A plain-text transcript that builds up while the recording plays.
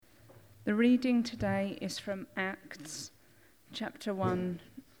The reading today is from Acts chapter 1,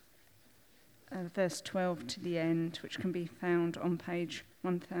 verse 12 to the end, which can be found on page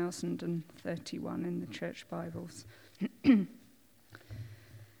 1031 in the church Bibles.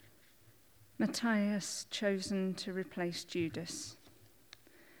 Matthias chosen to replace Judas.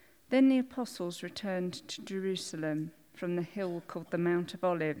 Then the apostles returned to Jerusalem from the hill called the Mount of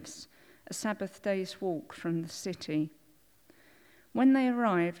Olives, a Sabbath day's walk from the city. When they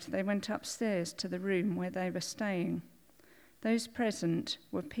arrived, they went upstairs to the room where they were staying. Those present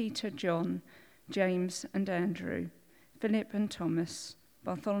were Peter, John, James and Andrew, Philip and Thomas,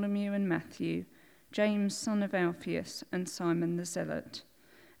 Bartholomew and Matthew, James son of Alphaeus and Simon the Zealot,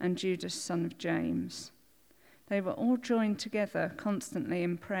 and Judas son of James. They were all joined together constantly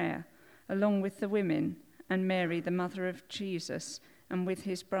in prayer, along with the women and Mary, the mother of Jesus, and with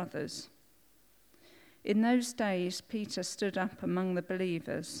his brothers. In those days, Peter stood up among the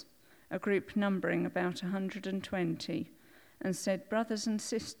believers, a group numbering about 120, and said, "Brothers and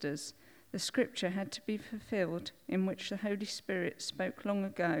sisters, the scripture had to be fulfilled in which the Holy Spirit spoke long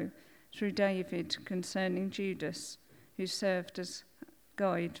ago through David concerning Judas, who served as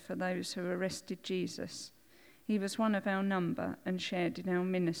guide for those who arrested Jesus. He was one of our number and shared in our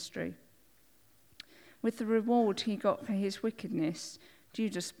ministry. With the reward he got for his wickedness,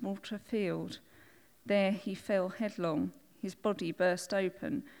 Judas bought a field. There he fell headlong, his body burst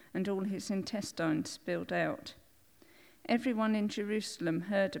open, and all his intestines spilled out. Everyone in Jerusalem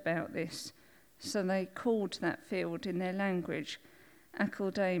heard about this, so they called that field in their language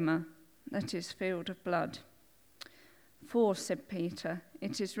Akeldama, that is, field of blood. For, said Peter,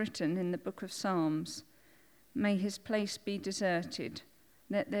 it is written in the book of Psalms, may his place be deserted,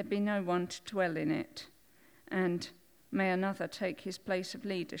 let there be no one to dwell in it, and may another take his place of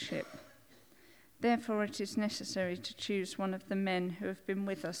leadership. Therefore it is necessary to choose one of the men who have been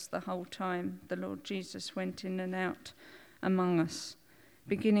with us the whole time the Lord Jesus went in and out among us,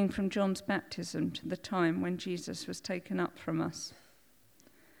 beginning from John's baptism to the time when Jesus was taken up from us.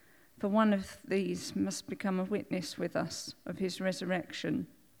 For one of these must become a witness with us of his resurrection."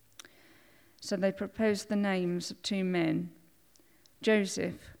 So they proposed the names of two men,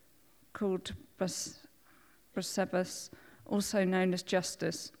 Joseph, called Barsabas, also known as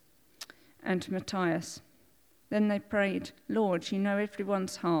Justus, and Matthias. Then they prayed, "Lord, you know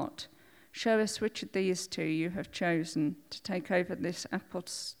everyone's heart. Show us which of these two you have chosen to take over this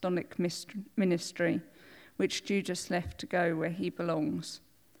apostolic ministry, which Judas left to go where he belongs."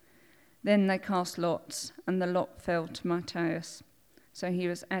 Then they cast lots, and the lot fell to Matthias. So he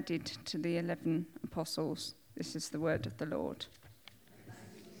was added to the 11 apostles. This is the word of the Lord.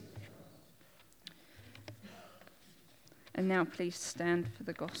 And now please stand for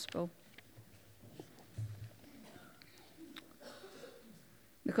the gospel.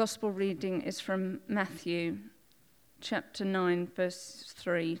 The gospel reading is from Matthew chapter 9, verse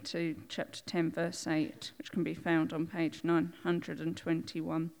 3 to chapter 10, verse 8, which can be found on page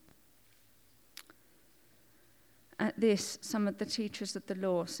 921. At this, some of the teachers of the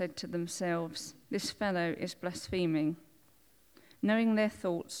law said to themselves, "This fellow is blaspheming." Knowing their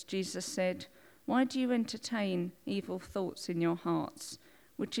thoughts, Jesus said, "Why do you entertain evil thoughts in your hearts?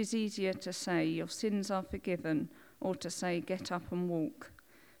 Which is easier to say, 'Your sins are forgiven,' or to say, 'Get up and walk'?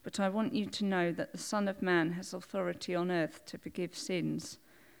 But I want you to know that the Son of Man has authority on earth to forgive sins."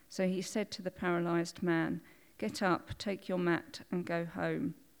 So he said to the paralyzed man, "Get up, take your mat, and go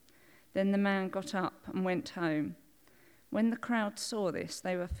home." Then the man got up and went home. When the crowd saw this,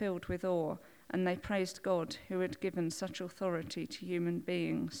 they were filled with awe, and they praised God who had given such authority to human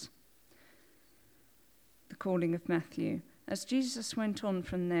beings. The calling of Matthew. As Jesus went on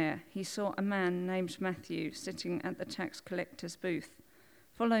from there, he saw a man named Matthew sitting at the tax collector's booth.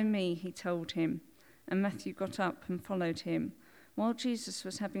 "Follow me," he told him, and Matthew got up and followed him. While Jesus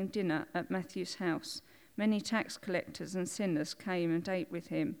was having dinner at Matthew's house, many tax collectors and sinners came and ate with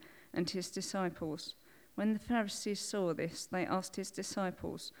him and his disciples. When the Pharisees saw this, they asked his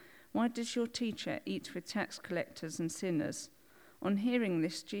disciples, "Why does your teacher eat with tax collectors and sinners?" On hearing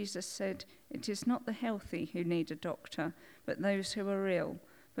this, Jesus said, "It is not the healthy who need a doctor, but those who are ill.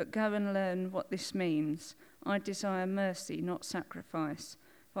 But go and learn what this means. I desire mercy, not sacrifice,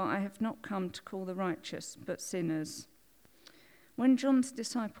 for I have not come to call the righteous, but sinners." When John's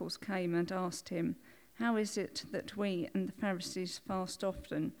disciples came and asked him, "How is it that we and the Pharisees fast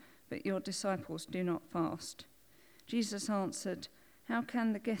often, but your disciples do not fast?" Jesus answered, "How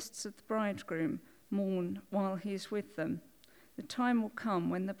can the guests of the bridegroom mourn while he is with them? The time will come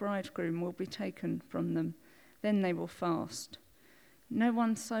when the bridegroom will be taken from them. Then they will fast. No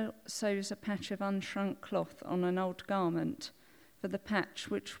one sews a patch of unshrunk cloth on an old garment. for the patch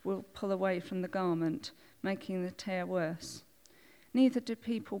which will pull away from the garment, making the tear worse. Neither do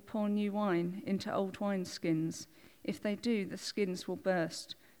people pour new wine into old wineskins. If they do, the skins will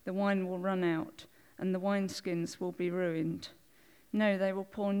burst, the wine will run out, and the wineskins will be ruined. No, they will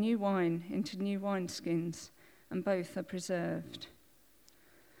pour new wine into new wineskins, and both are preserved."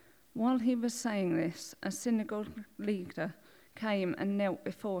 While he was saying this, a synagogue leader came and knelt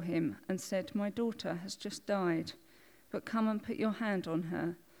before him and said, "My daughter has just died, but come and put your hand on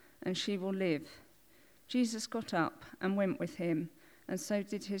her, and she will live." Jesus got up and went with him, and so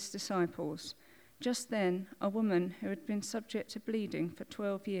did his disciples. Just then, a woman who had been subject to bleeding for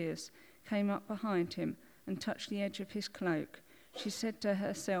 12 years came up behind him and touched the edge of his cloak. She said to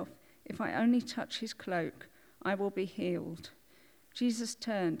herself, "If I only touch his cloak, I will be healed." Jesus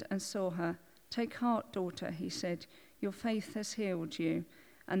turned and saw her. "Take heart, daughter," he said, "your faith has healed you."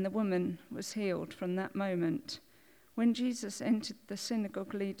 And the woman was healed from that moment. When Jesus entered the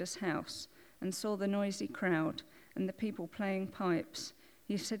synagogue leader's house and saw the noisy crowd and the people playing pipes,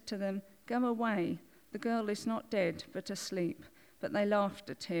 he said to them, "Go away, the girl is not dead but asleep." But they laughed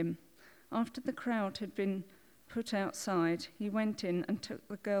at him. After the crowd had been put outside, he went in and took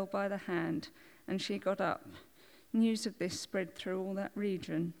the girl by the hand, and she got up. News of this spread through all that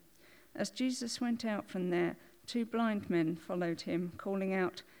region. As Jesus went out from there, 2 blind men followed him, calling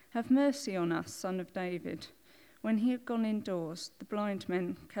out, "Have mercy on us, Son of David." When he had gone indoors, the blind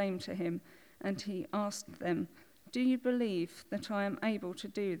men came to him, and he asked them, "Do you believe that I am able to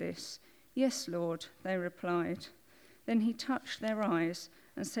do this?" "Yes, Lord," they replied. Then he touched their eyes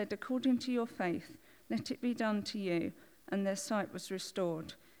and said, "According to your faith, let it be done to you," and their sight was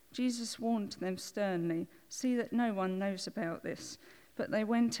restored. Jesus warned them sternly, "See that no one knows about this." But they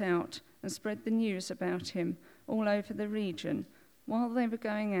went out and spread the news about him all over the region. While they were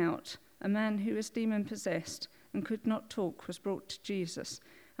going out, a man who was demon-possessed and could not talk was brought to Jesus.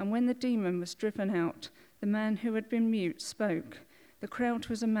 And when the demon was driven out, the man who had been mute spoke. The crowd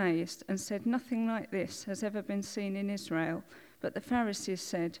was amazed and said, "Nothing like this has ever been seen in Israel." But the Pharisees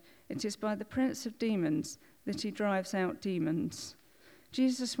said, "It is by the prince of demons that he drives out demons."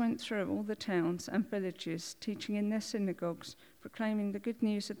 Jesus went through all the towns and villages, teaching in their synagogues, proclaiming the good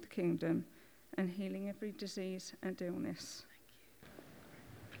news of the kingdom, and healing every disease and illness.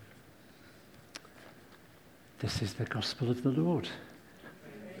 This is the gospel of the Lord.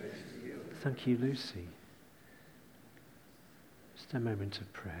 Thank you, Lucy. Just a moment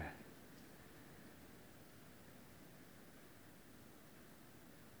of prayer.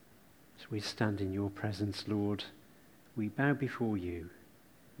 As we stand in your presence, Lord, we bow before you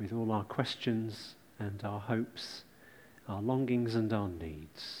with all our questions and our hopes, our longings and our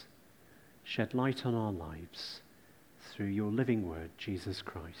needs. Shed light on our lives through your living word, Jesus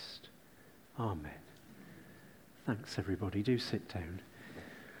Christ. Amen. Thanks, everybody. Do sit down.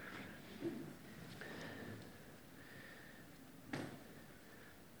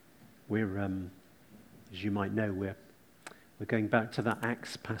 We're, as you might know, we're going back to that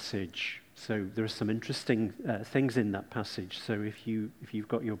Acts passage. So there are some interesting things in that passage. So if you've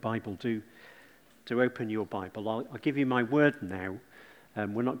got your Bible, do open your Bible. I'll give you my word now.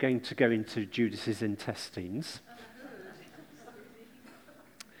 We're not going to go into Judas's intestines.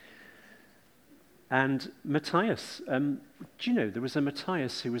 And Matthias, do you know there was a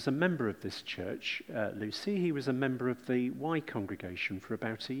Matthias who was a member of this church, Lucy? He was a member of the Y congregation for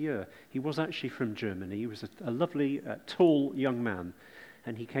about a year. He was actually from Germany. He was a lovely, tall young man,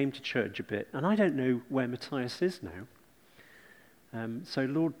 and he came to church a bit. And I don't know where Matthias is now. So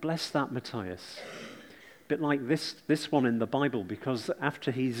Lord, bless that Matthias. A bit like this one in the Bible, because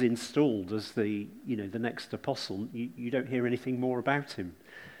after he's installed as the next apostle, you don't hear anything more about him.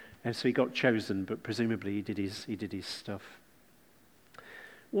 And so he got chosen, but presumably he did his stuff.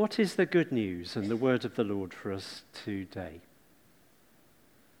 What is the good news and the word of the Lord for us today?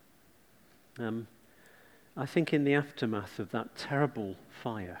 I think in the aftermath of that terrible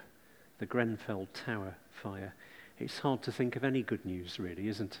fire, the Grenfell Tower fire, it's hard to think of any good news, really,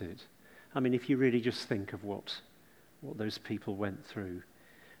 isn't it? I mean, if you really just think of what those people went through,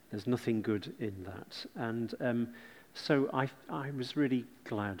 there's nothing good in that. And so I was really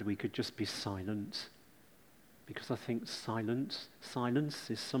glad we could just be silent, because I think silence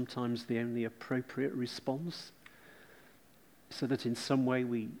is sometimes the only appropriate response, so that in some way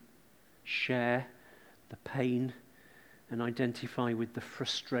we share the pain and identify with the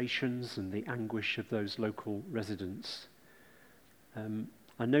frustrations and the anguish of those local residents.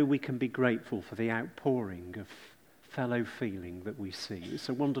 I know we can be grateful for the outpouring of fellow feeling that we see. It's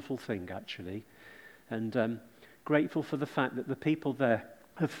a wonderful thing, actually. And grateful for the fact that the people there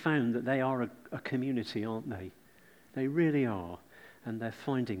have found that they are a community, aren't they? They really are. and they're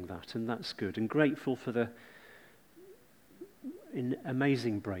finding that, and that's good. And grateful for the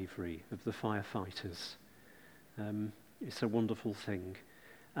amazing bravery of the firefighters. It's a wonderful thing.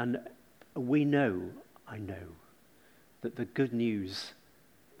 And I know, that the good news,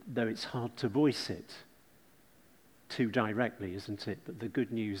 though it's hard to voice it too directly, isn't it? But the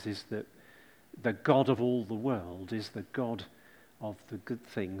good news is that the God of all the world is the God of the good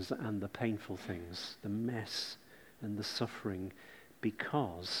things and the painful things, the mess and the suffering,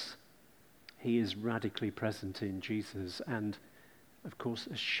 because he is radically present in Jesus and, of course,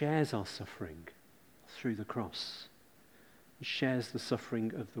 shares our suffering through the cross. He shares the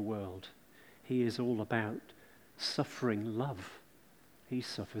suffering of the world. He is all about suffering love. He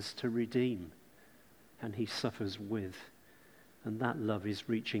suffers to redeem, and he suffers with. And that love is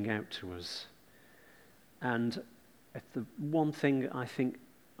reaching out to us. And the one thing I think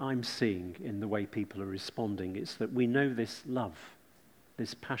I'm seeing in the way people are responding is that we know this love,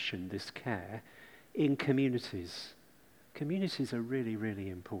 this passion, this care in communities. Communities are really, really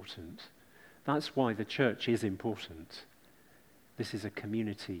important. That's why the church is important. This is a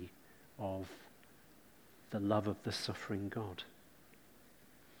community of the love of the suffering God.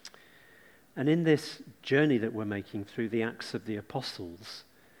 And in this journey that we're making through the Acts of the Apostles,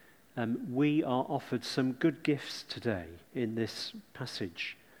 we are offered some good gifts today in this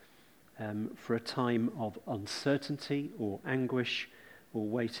passage for a time of uncertainty or anguish or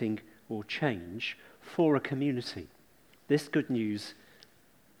waiting or change for a community. This good news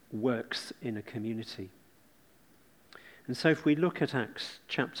works in a community. And so if we look at Acts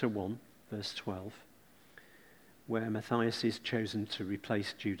chapter 1, verse 12, where Matthias is chosen to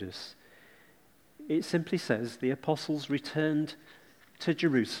replace Judas, it simply says, the apostles returned to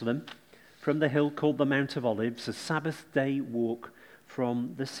Jerusalem from the hill called the Mount of Olives, a Sabbath day walk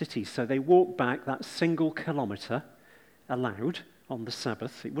from the city. So they walked back that single kilometre allowed on the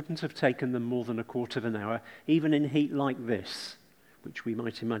Sabbath. It wouldn't have taken them more than a quarter of an hour, even in heat like this, which we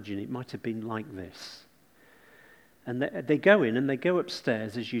might imagine it might have been like this. And they go in and they go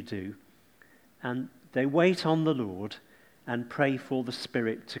upstairs as you do, and they wait on the Lord and pray for the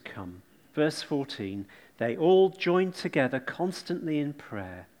Spirit to come. Verse 14, they all joined together constantly in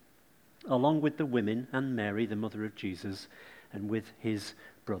prayer, along with the women and Mary, the mother of Jesus, and with his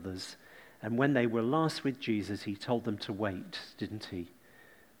brothers. And when they were last with Jesus, he told them to wait, didn't he?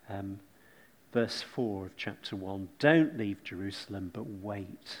 Verse 4 of chapter 1, don't leave Jerusalem, but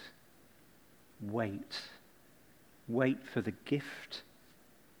wait. Wait. Wait for the gift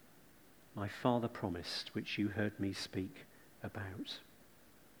my Father promised, which you heard me speak about.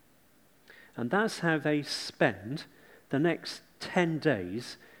 And that's how they spend the next 10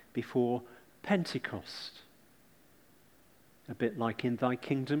 days before Pentecost. A bit like in Thy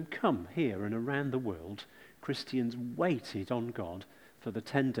Kingdom Come, here and around the world, Christians waited on God for the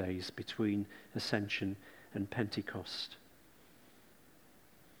 10 days between Ascension and Pentecost.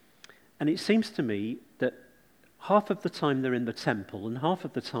 And it seems to me that half of the time they're in the temple and half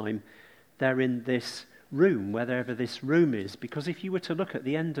of the time they're in this room, wherever this room is, because if you were to look at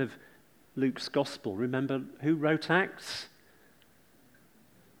the end of Luke's Gospel, remember who wrote Acts?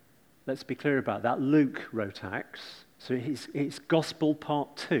 Let's be clear about that. Luke wrote Acts. So it's Gospel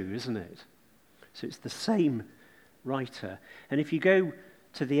part 2, isn't it? So it's the same writer. And if you go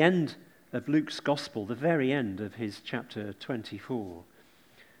to the end of Luke's Gospel, the very end of his chapter 24,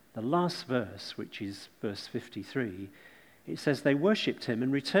 the last verse, which is verse 53, it says, they worshipped him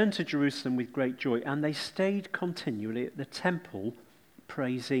and returned to Jerusalem with great joy, and they stayed continually at the temple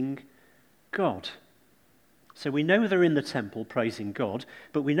praising God. So we know they're in the temple praising God,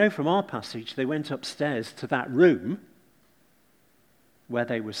 but we know from our passage they went upstairs to that room where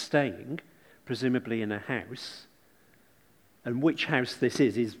they were staying, presumably in a house. And which house this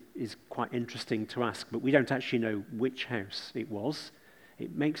is quite interesting to ask, but we don't actually know which house it was.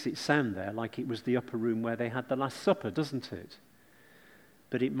 It makes it sound there like it was the upper room where they had the Last Supper, doesn't it?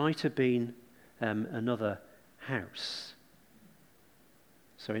 But it might have been another house.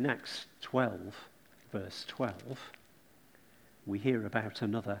 So in Acts 12, verse 12, we hear about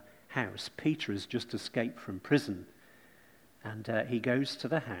another house. Peter has just escaped from prison, and he goes to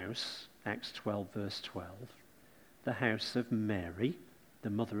the house, Acts 12, verse 12, the house of Mary, the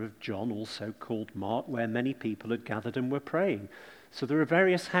mother of John, also called Mark, where many people had gathered and were praying. So there are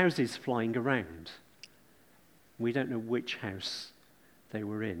various houses flying around. We don't know which house they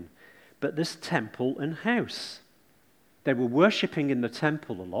were in. But there's temple and house. They were worshipping in the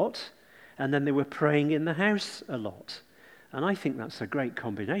temple a lot, and then they were praying in the house a lot. And I think that's a great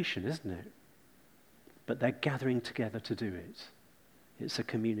combination, isn't it? But they're gathering together to do it. It's a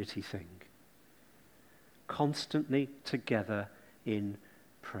community thing. Constantly together in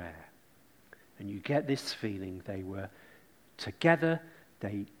prayer. And you get this feeling they were together,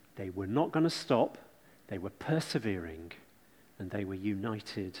 they were not going to stop, they were persevering, and they were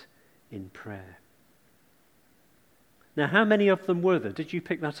united in prayer. Now, how many of them were there? Did you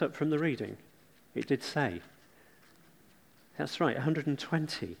pick that up from the reading? It did say. That's right,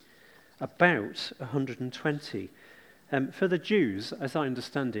 120. About 120. For the Jews, as I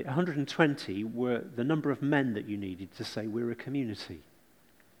understand it, 120 were the number of men that you needed to say we're a community.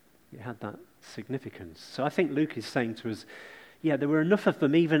 It had that significance. So I think Luke is saying to us, yeah, there were enough of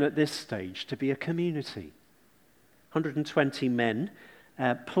them even at this stage to be a community. 120 men,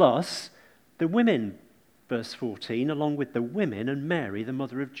 plus the women, verse 14, along with the women and Mary, the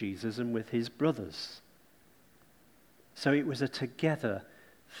mother of Jesus, and with his brothers. So it was a together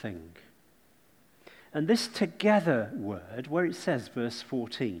thing. And this together word, where it says, verse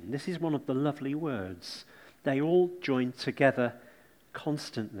 14, this is one of the lovely words. They all joined together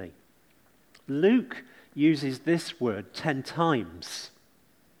constantly. Luke uses this word 10 times.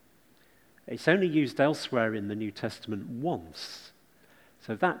 It's only used elsewhere in the New Testament once.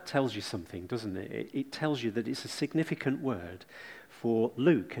 So that tells you something, doesn't it? It tells you that it's a significant word for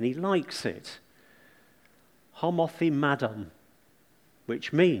Luke, and he likes it. Homothemadon,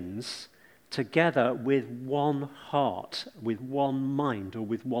 which means together with one heart, with one mind, or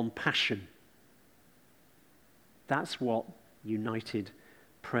with one passion. That's what united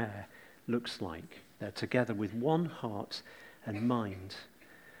prayer looks like. They're together with one heart and mind.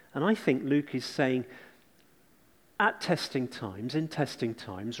 And I think Luke is saying, at testing times, in testing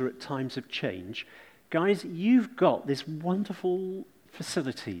times, or at times of change, guys, you've got this wonderful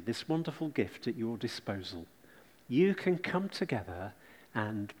facility, this wonderful gift at your disposal. You can come together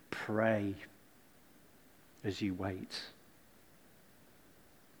and pray as you wait.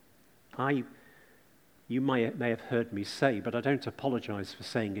 You may have heard me say, but I don't apologize for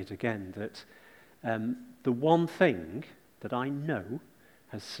saying it again, that the one thing that I know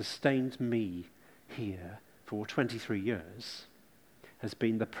has sustained me here for 23 years has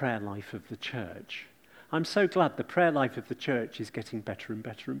been the prayer life of the church. I'm so glad the prayer life of the church is getting better and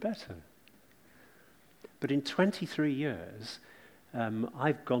better and better. But in 23 years,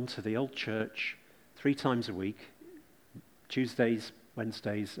 I've gone to the old church 3 times a week, Tuesdays,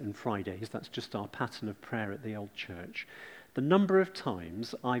 Wednesdays and Fridays. That's just our pattern of prayer at the old church. The number of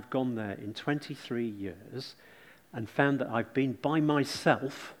times I've gone there in 23 years and found that I've been by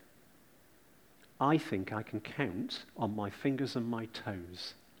myself, I think I can count on my fingers and my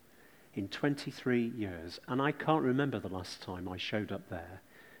toes in 23 years. And I can't remember the last time I showed up there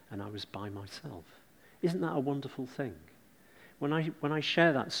and I was by myself. Isn't that a wonderful thing? When I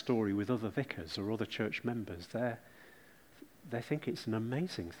share that story with other vicars or other church members, they think it's an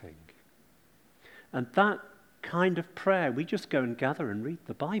amazing thing. And that kind of prayer, we just go and gather and read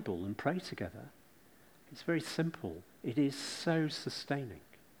the Bible and pray together. It's very simple. It is so sustaining.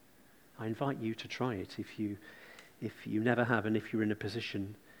 I invite you to try it if you never have and if you're in a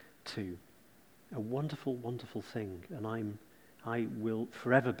position to. A wonderful, wonderful thing. And I will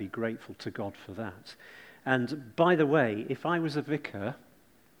forever be grateful to God for that. And by the way, if I was a vicar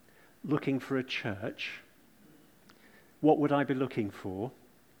looking for a church, what would I be looking for?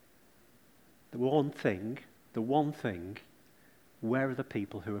 The one thing, where are the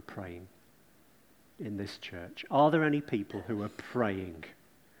people who are praying in this church? Are there any people who are praying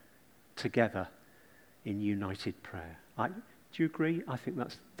together in united prayer? Do you agree? I think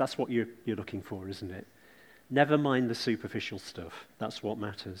that's what you're looking for, isn't it? Never mind the superficial stuff. That's what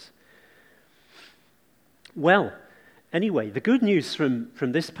matters. Well, anyway, the good news from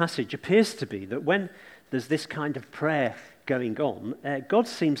this passage appears to be that when there's this kind of prayer going on, God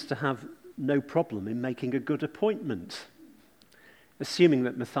seems to have no problem in making a good appointment. Assuming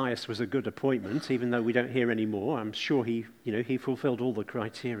that Matthias was a good appointment, even though we don't hear any more, I'm sure he fulfilled all the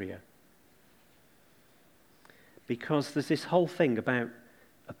criteria. Because there's this whole thing about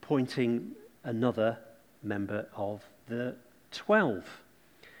appointing another member of the 12.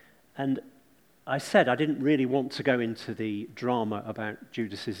 And I said I didn't really want to go into the drama about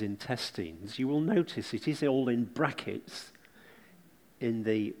Judas's intestines. You will notice it is all in brackets in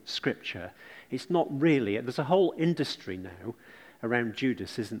the scripture. It's not really. There's a whole industry now around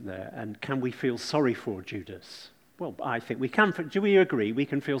Judas, isn't there? And can we feel sorry for Judas? Well, I think we can. Do we agree we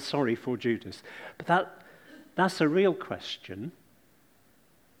can feel sorry for Judas? But that's a real question.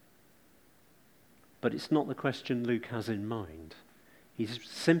 But it's not the question Luke has in mind. He's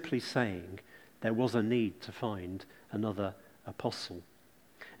simply saying there was a need to find another apostle.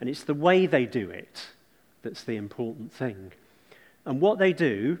 And it's the way they do it that's the important thing. And what they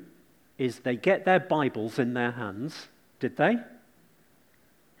do is they get their Bibles in their hands. Did they?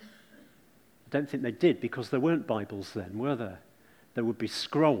 don't think they did, because there weren't Bibles then, were there? There would be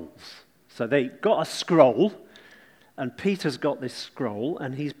scrolls. So they got a scroll, and Peter's got this scroll,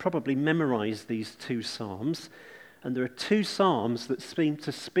 and he's probably memorized these 2 psalms. And there are 2 psalms that seem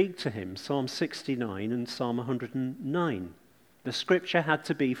to speak to him, Psalm 69 and Psalm 109. The scripture had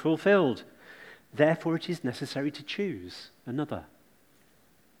to be fulfilled. Therefore, it is necessary to choose another.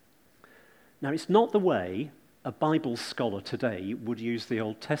 Now, it's not the way a Bible scholar today would use the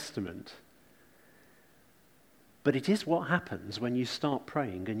Old Testament. But it is what happens when you start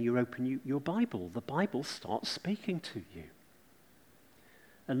praying and you open your Bible. The Bible starts speaking to you.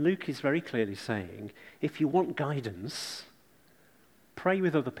 And Luke is very clearly saying, if you want guidance, pray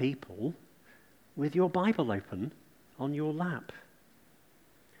with other people with your Bible open on your lap.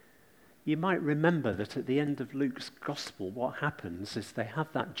 You might remember that at the end of Luke's gospel, what happens is they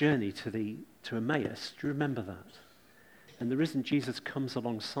have that journey to Emmaus. Do you remember that? And the risen Jesus comes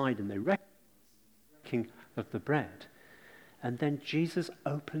alongside and they recognize of the bread. And then Jesus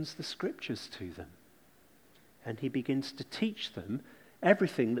opens the scriptures to them. And he begins to teach them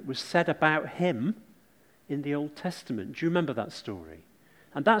everything that was said about him in the Old Testament. Do you remember that story?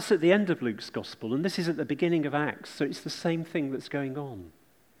 And that's at the end of Luke's gospel, and this is at the beginning of Acts, so it's the same thing that's going on.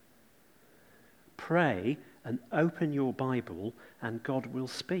 Pray and open your Bible, and God will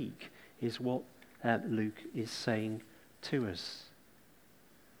speak, is what Luke is saying to us.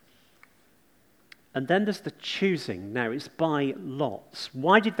 And then there's the choosing. Now, it's by lots.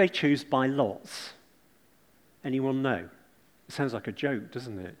 Why did they choose by lots? Anyone know? It sounds like a joke,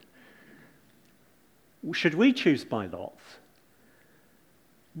 doesn't it? Should we choose by lots?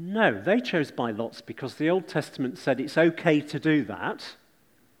 No, they chose by lots because the Old Testament said it's okay to do that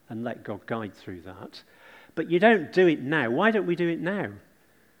and let God guide through that. But you don't do it now. Why don't we do it now?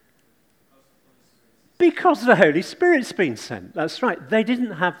 Because the Holy Spirit's been sent. That's right. They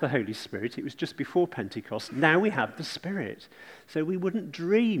didn't have the Holy Spirit. It was just before Pentecost. Now we have the Spirit. So we wouldn't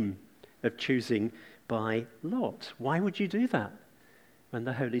dream of choosing by lot. Why would you do that when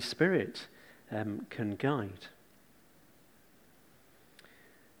the Holy Spirit can guide?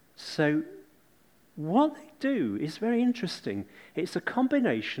 So what they do is very interesting. It's a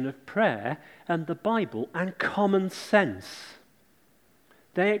combination of prayer and the Bible and common sense.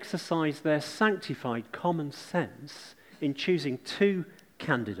 They exercise their sanctified common sense in choosing 2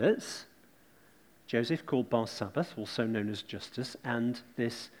 candidates, Joseph called Bar-Sabbath, also known as Justus, and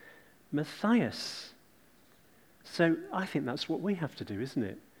this Matthias. So I think that's what we have to do, isn't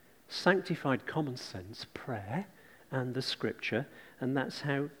it? Sanctified common sense, prayer, and the scripture, and that's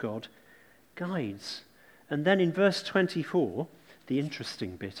how God guides. And then in verse 24, the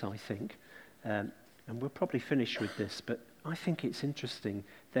interesting bit, I think, and we'll probably finish with this, but I think it's interesting.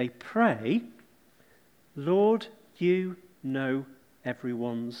 They pray, Lord, you know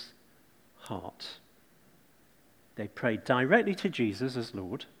everyone's heart. They pray directly to Jesus as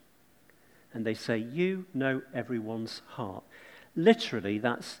Lord, and they say, you know everyone's heart. Literally,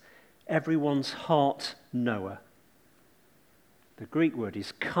 that's everyone's heart knower. The Greek word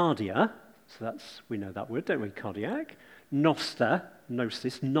is cardia, so we know that word, don't we? Cardiac. Noster,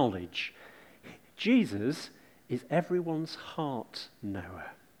 gnosis, knowledge. Jesus is everyone's heart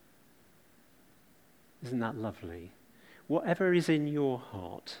knower. Isn't that lovely? Whatever is in your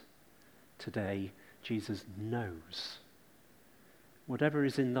heart today, Jesus knows. Whatever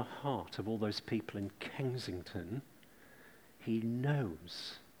is in the heart of all those people in Kensington, he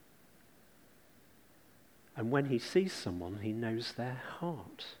knows. And when he sees someone, he knows their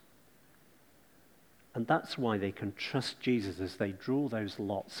heart. And that's why they can trust Jesus as they draw those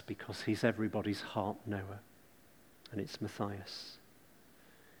lots, because he's everybody's heart knower. And it's Matthias.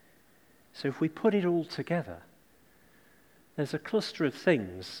 So if we put it all together, there's a cluster of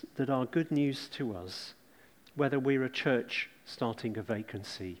things that are good news to us, whether we're a church starting a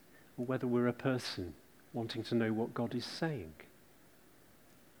vacancy or whether we're a person wanting to know what God is saying.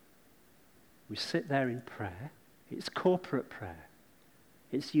 We sit there in prayer. It's corporate prayer.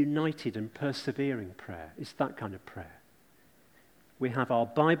 It's united and persevering prayer. It's that kind of prayer. We have our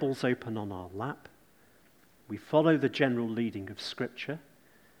Bibles open on our lap. We follow the general leading of Scripture.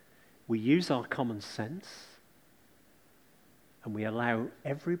 We use our common sense. And we allow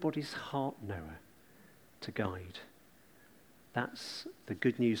everybody's heart knower to guide. That's the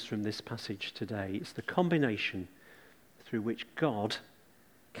good news from this passage today. It's the combination through which God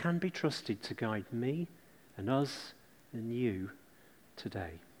can be trusted to guide me and us and you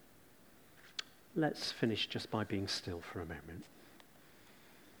today. Let's finish just by being still for a moment.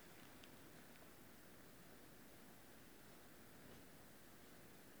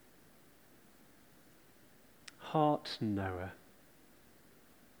 Heart knower.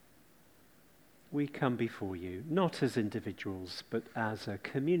 we come before you, not as individuals, but as a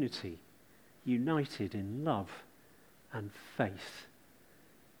community, united in love and faith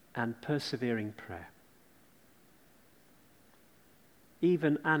and persevering prayer.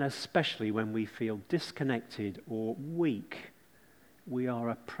 Even and especially when we feel disconnected or weak, we are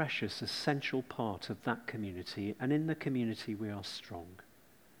a precious, essential part of that community, and in the community we are strong.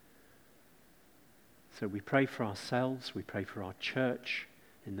 So we pray for ourselves, we pray for our church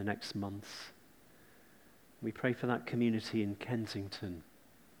in the next months. We pray for that community in Kensington.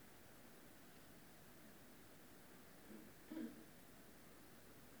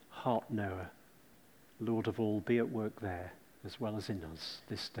 Heart knower, Lord of all, be at work there as well as in us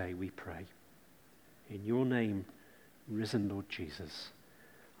this day, we pray. In your name, risen Lord Jesus.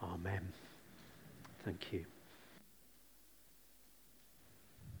 Amen. Thank you.